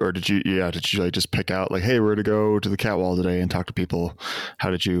 Or did you like just pick out like, hey, we're to go to the catwall today and talk to people?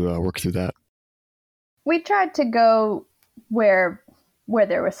 How did you work through that? We tried to go where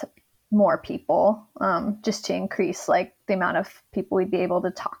there was more people, just to increase like the amount of people we'd be able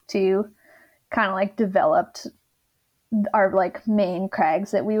to talk to. Kind of like developed our like main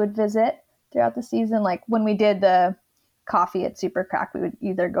crags that we would visit throughout the season. Like when we did the coffee at Super Crack, we would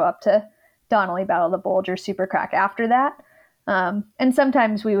either go up to Donnelly, Battle of the Bulge, or Super Crack after that. And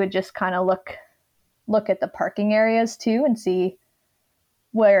sometimes we would just kind of look at the parking areas too and see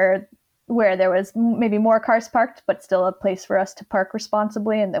where there was maybe more cars parked, but still a place for us to park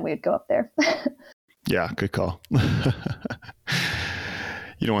responsibly. And then we'd go up there. Yeah, good call.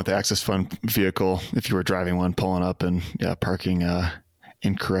 You don't want the Access Fund vehicle, if you were driving one, pulling up and parking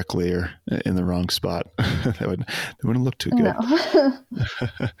incorrectly or in the wrong spot. That wouldn't look too good. No.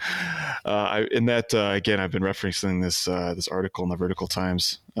 Again, I've been referencing this article in the Vertical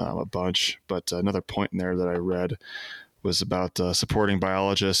Times a bunch, but another point in there that I read was about supporting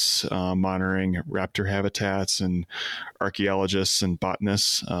biologists, monitoring raptor habitats, and archaeologists and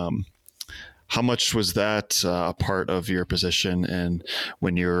botanists. How much was that a part of your position? And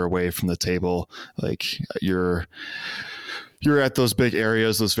when you're away from the table, like you're at those big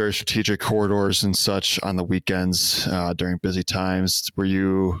areas, those very strategic corridors and such on the weekends during busy times, were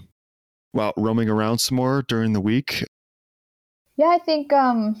you roaming around some more during the week? Yeah, I think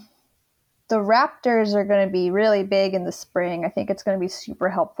the raptors are going to be really big in the spring. I think it's going to be super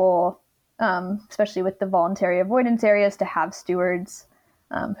helpful, especially with the voluntary avoidance areas, to have stewards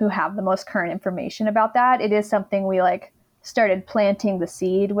who have the most current information about that. It is something we started planting the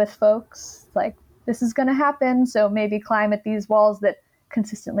seed with folks. Like, this is going to happen, so maybe climb at these walls that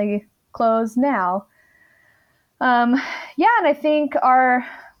consistently close now. And I think our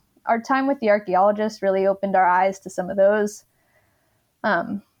time with the archaeologists really opened our eyes to some of those,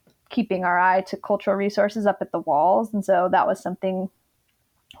 keeping our eye to cultural resources up at the walls. And so that was something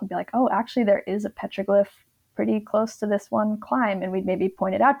we'd be like, oh, actually there is a petroglyph pretty close to this one climb. And we'd maybe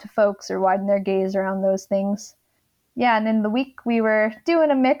point it out to folks or widen their gaze around those things. Yeah, and in the week we were doing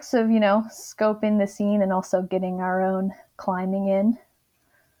a mix of, scoping the scene and also getting our own climbing in.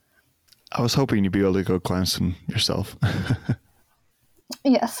 I was hoping you'd be able to go climb some yourself.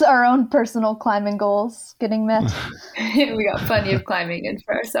 Yes, our own personal climbing goals getting met. We got plenty of climbing in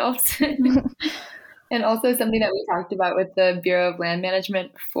for ourselves. And also something that we talked about with the Bureau of Land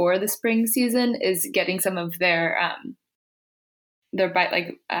Management for the spring season is getting some of their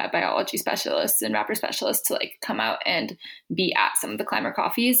biology specialists and raptor specialists to come out and be at some of the climber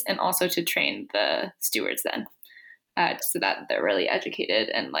coffees, and also to train the stewards then, so that they're really educated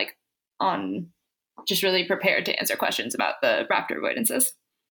and on just really prepared to answer questions about the raptor avoidances.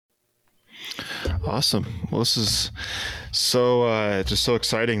 Awesome. Well, this is so just so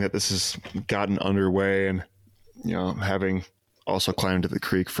exciting that this has gotten underway, and having also climbed the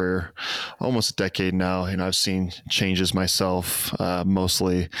creek for almost a decade now, and I've seen changes myself,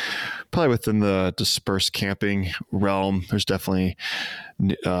 mostly probably within the dispersed camping realm. There's definitely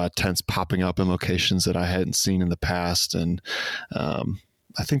tents popping up in locations that I hadn't seen in the past, and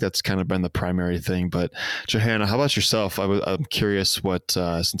I think that's kind of been the primary thing. But Johanna, how about yourself? I'm curious what,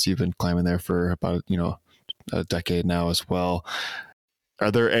 since you've been climbing there for about, a decade now as well, are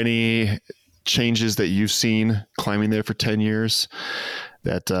there any changes that you've seen climbing there for 10 years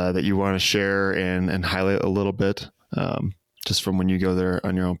that you want to share and highlight a little bit, just from when you go there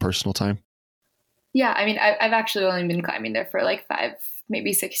on your own personal time? Yeah, I mean, I've actually only been climbing there for like 5,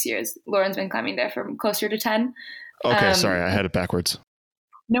 maybe 6 years. Lauren's been climbing there for closer to 10. Okay, sorry, I had it backwards.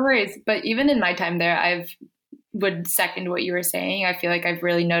 No worries. But even in my time there, would second what you were saying. I feel like I've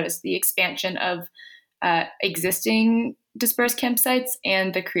really noticed the expansion of existing dispersed campsites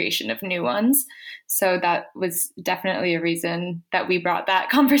and the creation of new ones. So that was definitely a reason that we brought that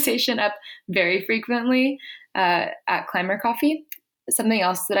conversation up very frequently at Climber Coffee. Something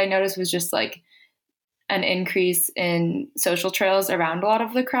else that I noticed was just like an increase in social trails around a lot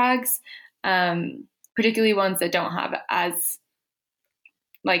of the crags, particularly ones that don't have as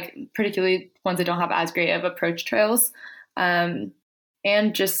great of approach trails, and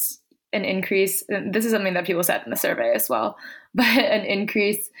just an increase. This is something that people said in the survey as well, but an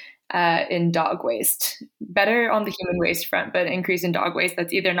increase in dog waste. Better on the human waste front, but an increase in dog waste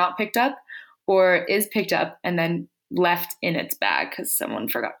that's either not picked up or is picked up and then left in its bag because someone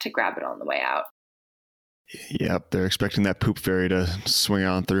forgot to grab it on the way out. Yep, they're expecting that poop fairy to swing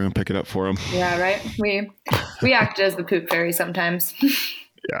on through and pick it up for them. Yeah, right. We act as the poop fairy sometimes.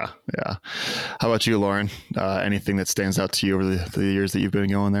 Yeah. How about you, Lauren? Anything that stands out to you over the years that you've been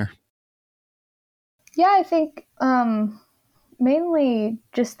going there? Yeah, I think mainly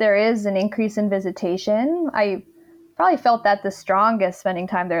just there is an increase in visitation. I probably felt that the strongest spending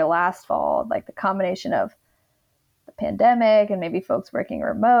time there last fall, like the combination of the pandemic and maybe folks working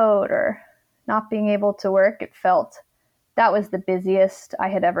remote or not being able to work. It felt that was the busiest I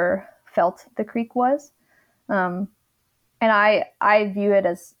had ever felt the creek was. And I view it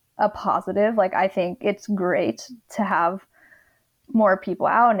as a positive. Like, I think it's great to have more people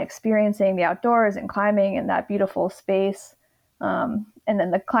out and experiencing the outdoors and climbing in that beautiful space. And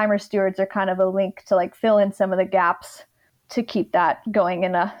then the climber stewards are kind of a link to like fill in some of the gaps to keep that going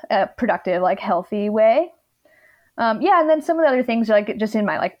in a productive, like healthy way. And then some of the other things are like just in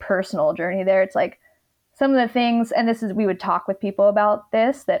my like personal journey there. It's like some of the things, and we would talk with people about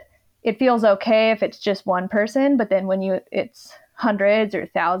this, that it feels okay if it's just one person, but then when it's hundreds or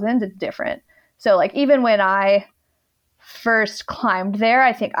thousands, it's different. So like even when I first climbed there,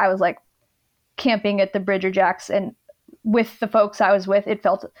 I think I was like camping at the Bridger Jacks, and with the folks I was with, it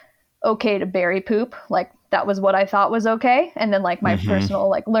felt okay to bury poop. Like that was what I thought was okay. And then like my personal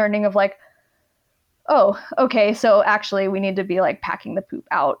like learning of like, oh, okay, so actually we need to be like packing the poop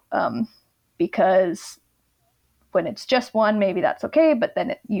out, because when it's just one, maybe that's okay. But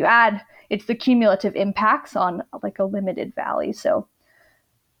then it's the cumulative impacts on like a limited valley. So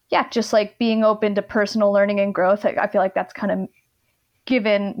yeah, just like being open to personal learning and growth. I feel like that's kind of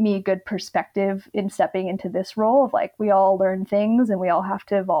given me good perspective in stepping into this role of like, we all learn things and we all have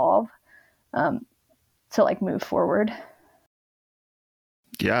to evolve to like move forward.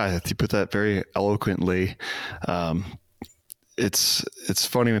 Yeah, you put that very eloquently. It's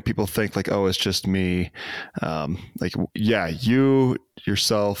funny when people think like, oh, it's just me. Like, yeah, you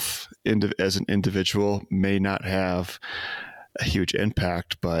yourself as an individual may not have a huge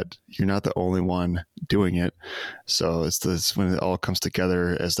impact, but you're not the only one doing it. So it's when it all comes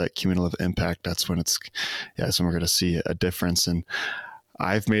together as that cumulative impact. That's when that's when we're going to see a difference. And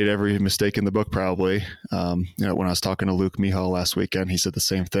I've made every mistake in the book, probably. When I was talking to Luke Mihal last weekend, he said the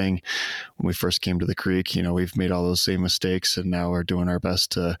same thing when we first came to the creek. We've made all those same mistakes, and now we're doing our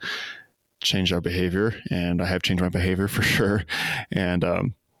best to change our behavior. And I have changed my behavior for sure. And,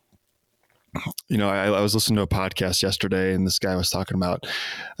 I was listening to a podcast yesterday, and this guy was talking about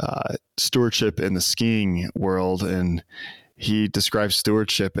stewardship in the skiing world. And he describes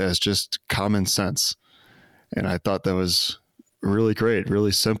stewardship as just common sense. And I thought that was really great,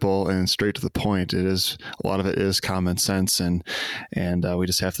 really simple and straight to the point. A lot of it is common sense, and we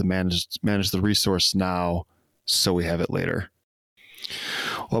just have to manage the resource now so we have it later.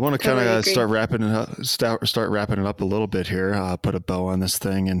 Well, I want to kind of start wrapping it up a little bit here, put a bow on this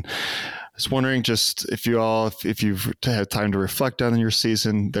thing. And I was wondering just if you've had time to reflect on your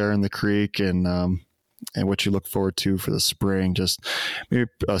season there in the creek and what you look forward to for the spring, just maybe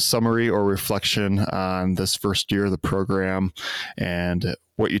a summary or reflection on this first year of the program and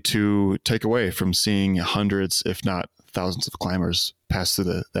what you two take away from seeing hundreds, if not thousands of climbers pass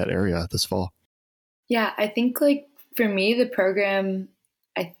through that area this fall. Yeah, I think like for me, the program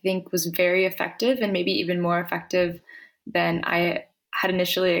I think was very effective and maybe even more effective than I had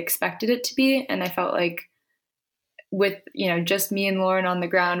initially expected it to be. And I felt like with, just me and Lauren on the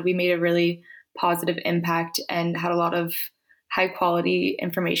ground, we made a really positive impact and had a lot of high quality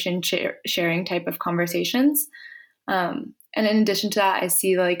information sharing type of conversations. And in addition to that, I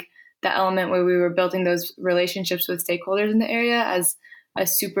see like the element where we were building those relationships with stakeholders in the area as a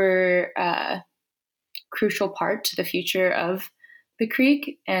super crucial part to the future of the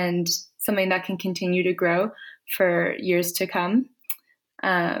creek and something that can continue to grow for years to come.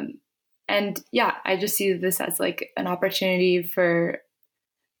 And yeah, I just see this as like an opportunity for,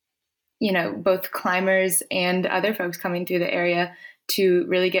 both climbers and other folks coming through the area to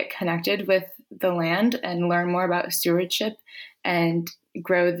really get connected with the land and learn more about stewardship and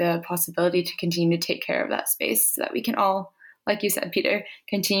grow the possibility to continue to take care of that space so that we can all, like you said, Peter,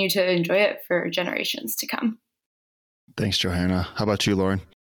 continue to enjoy it for generations to come. Thanks, Johanna. How about you, Lauren?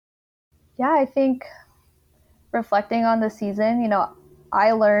 Yeah, I think reflecting on the season,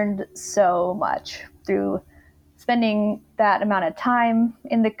 I learned so much through spending that amount of time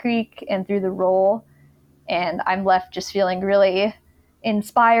in the creek and through the role. And I'm left just feeling really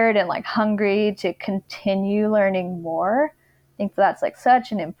inspired and like hungry to continue learning more. I think that's like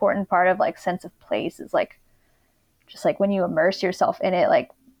such an important part of like sense of place is like, just like when you immerse yourself in it,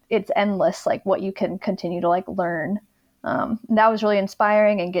 like it's endless, like what you can continue to like learn. That was really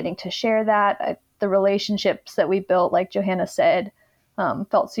inspiring and getting to share that. The relationships that we built, like Johanna said,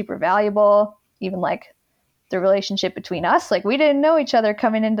 felt super valuable. Even like the relationship between us, like we didn't know each other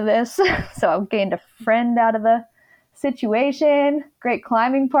coming into this. So I gained a friend out of the situation, great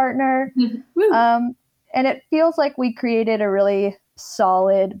climbing partner. And it feels like we created a really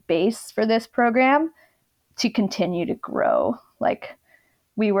solid base for this program to continue to grow. Like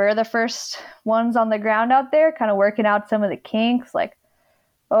we were the first ones on the ground out there kind of working out some of the kinks, like,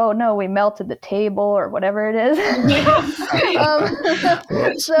 oh no, we melted the table or whatever it is.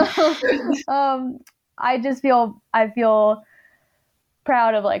 I feel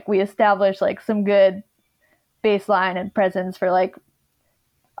proud of like we established like some good baseline and presence for like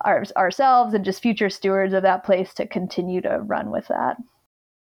ourselves and just future stewards of that place to continue to run with that.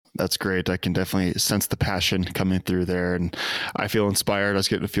 That's great. I can definitely sense the passion coming through there, and I feel inspired. I was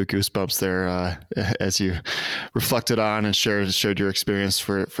getting a few goosebumps there as you reflected on and showed your experience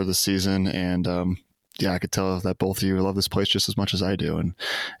for the season. And I could tell that both of you love this place just as much as I do,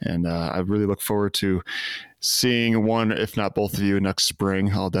 and I really look forward to seeing one, if not both of you, next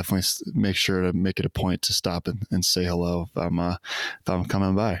spring. I'll definitely make sure to make it a point to stop and say hello if I'm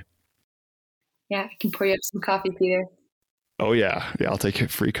coming by. Yeah, I can pour you up some coffee, Peter. Oh yeah, I'll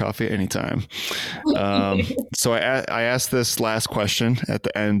take free coffee anytime. So I asked this last question at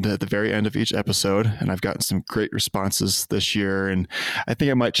the very end of each episode, and I've gotten some great responses this year. And I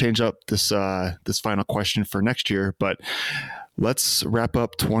think I might change up this final question for next year. But let's wrap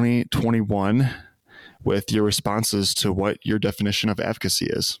up 2021 with your responses to what your definition of advocacy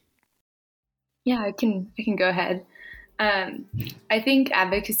is. Yeah, I can go ahead. I think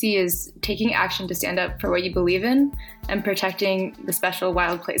advocacy is taking action to stand up for what you believe in and protecting the special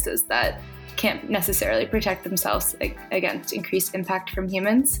wild places that can't necessarily protect themselves against increased impact from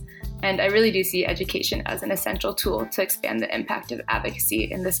humans. And I really do see education as an essential tool to expand the impact of advocacy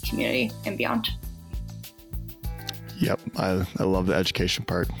in this community and beyond. Yep, I love the education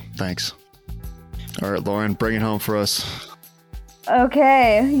part. Thanks. All right, Lauren, bring it home for us.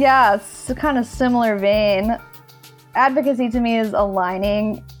 Okay, yeah, it's a kind of similar vein. Advocacy to me is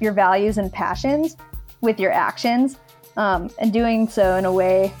aligning your values and passions with your actions, and doing so in a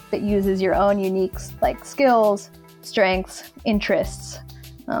way that uses your own unique skills, strengths, interests.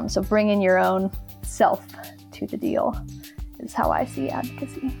 So bringing your own self to the deal is how I see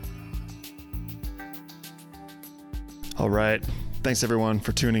advocacy. All right. Thanks everyone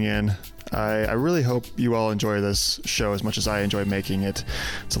for tuning in. I really hope you all enjoy this show as much as I enjoy making it.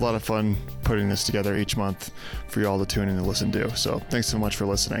 It's a lot of fun putting this together each month for you all to tune in and listen to. So thanks so much for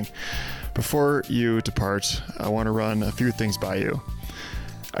listening. Before you depart, I want to run a few things by you.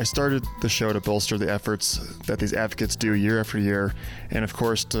 I started the show to bolster the efforts that these advocates do year after year, and of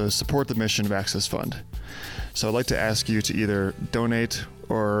course to support the mission of Access Fund. So I'd like to ask you to either donate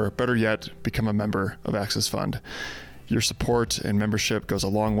or, better yet, become a member of Access Fund. Your support and membership goes a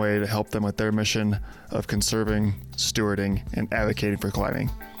long way to help them with their mission of conserving, stewarding, and advocating for climbing.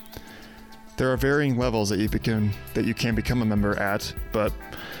 There are varying levels that you can become a member at, but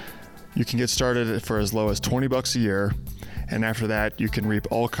you can get started for as low as $20 a year, and after that you can reap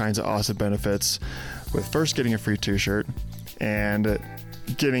all kinds of awesome benefits with first getting a free t-shirt and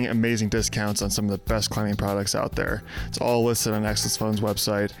getting amazing discounts on some of the best climbing products out there. It's all listed on Access Fund's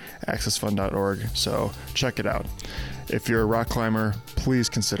website, accessfund.org, so check it out. If you're a rock climber, please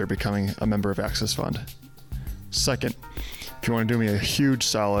consider becoming a member of Access Fund. Second, if you want to do me a huge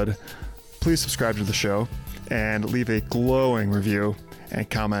solid, please subscribe to the show and leave a glowing review and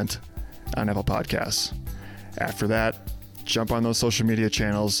comment on Apple Podcasts. After that, jump on those social media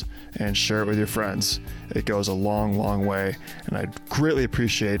channels and share it with your friends. It goes a long, long way, and I'd greatly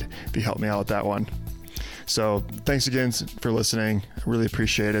appreciate if you help me out with that one. So thanks again for listening. I really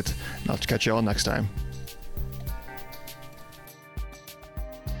appreciate it, and I'll catch you all next time.